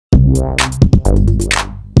Hello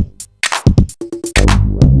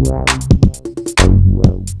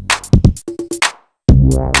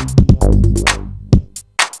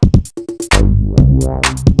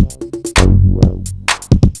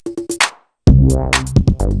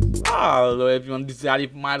everyone, this is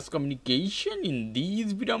Arif Myers Communication. In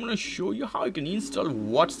this video, I'm going to show you how you can install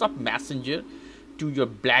WhatsApp Messenger to your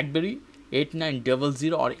Blackberry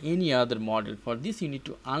 8900 or any other model. For this, you need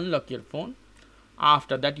to unlock your phone.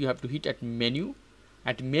 After that, you have to hit at menu.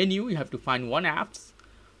 At menu, you have to find one app.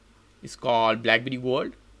 It's called Blackberry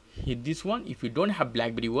World. Hit this one. If you don't have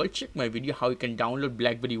Blackberry World, check my video how you can download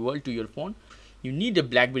Blackberry World to your phone. You need a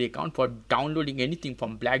Blackberry account for downloading anything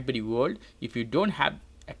from Blackberry World. If you don't have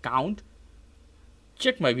account,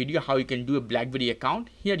 check my video how you can do a Blackberry account.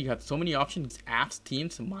 Here you have so many options: apps,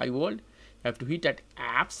 themes, my world. You have to hit at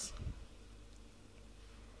apps.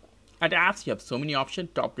 At apps, you have so many options: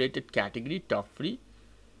 top rated, category, top free.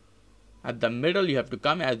 At the middle, you have to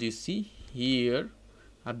come, as you see here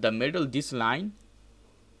at the middle, this line,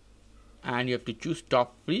 and you have to choose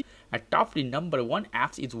top free. At top free, number one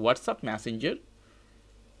apps is WhatsApp Messenger. You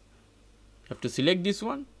have to select this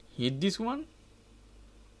one, hit this one.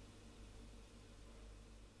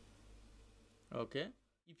 Okay,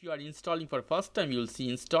 if you are installing for first time, you will see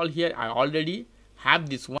install here. I already have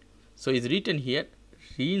this one, so it's written here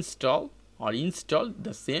reinstall or install,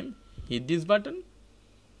 the same. Hit this button.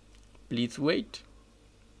 Please wait.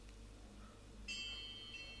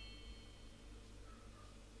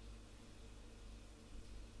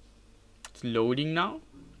 It's loading now.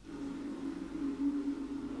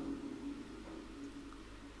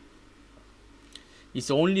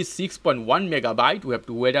 It's only 6.1 megabyte. We have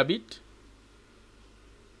to wait a bit.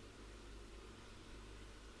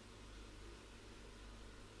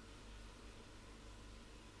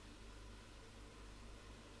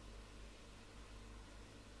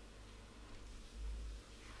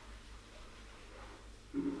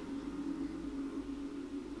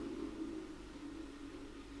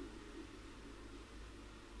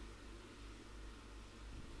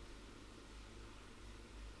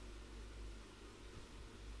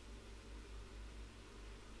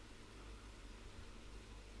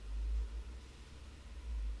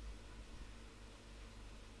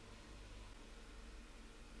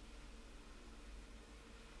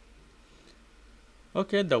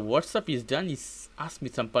 Okay, the WhatsApp is done. It's asked me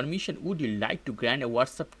some permission. Would you like to grant a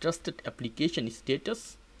WhatsApp trusted application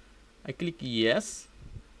status? I click yes.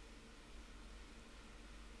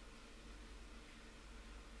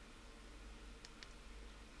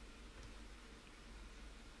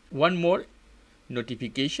 One more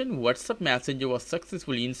notification: WhatsApp Messenger was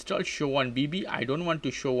successfully installed. Show 1 BB. I don't want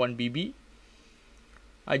to show 1 BB.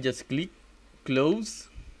 I just click close.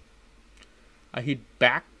 I hit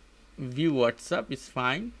back. View WhatsApp is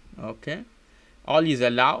fine. Okay, all is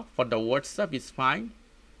allow for the WhatsApp is fine.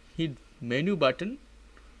 Hit menu button.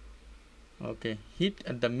 Okay, hit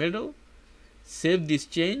at the middle. Save this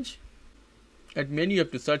change. At menu, you have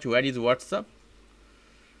to search where is WhatsApp.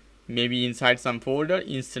 Maybe inside some folder.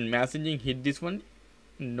 Instant messaging. Hit this one.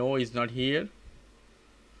 No, it's not here.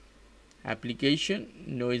 Application.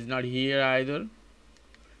 No, it's not here either.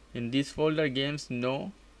 In this folder, games.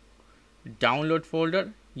 No. Download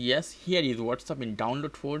folder. Yes, here is WhatsApp in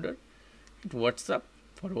download folder. Hit WhatsApp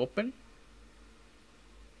for open.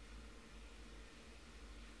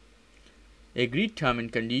 Agree term and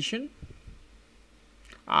condition.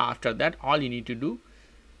 After that, all you need to do,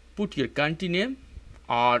 put your country name,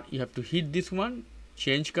 or you have to hit this one,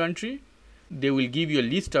 change country. They will give you a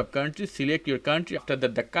list of countries. Select your country. After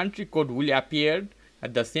that, the country code will appear.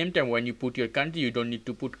 At the same time, when you put your country, you don't need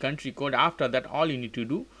to put country code. After that, all you need to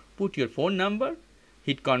do, put your phone number.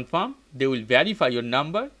 Hit confirm. They will verify your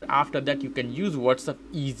number. After that, you can use WhatsApp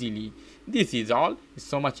easily. This is all. It's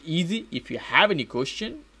so much easy. If you have any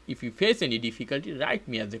question, if you face any difficulty, write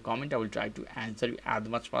me as a comment. I will try to answer you as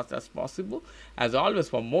much fast as possible. As always,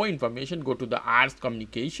 for more information, go to the Ars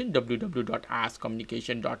Communication,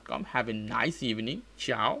 www.arscommunication.com. Have a nice evening.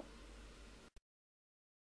 Ciao.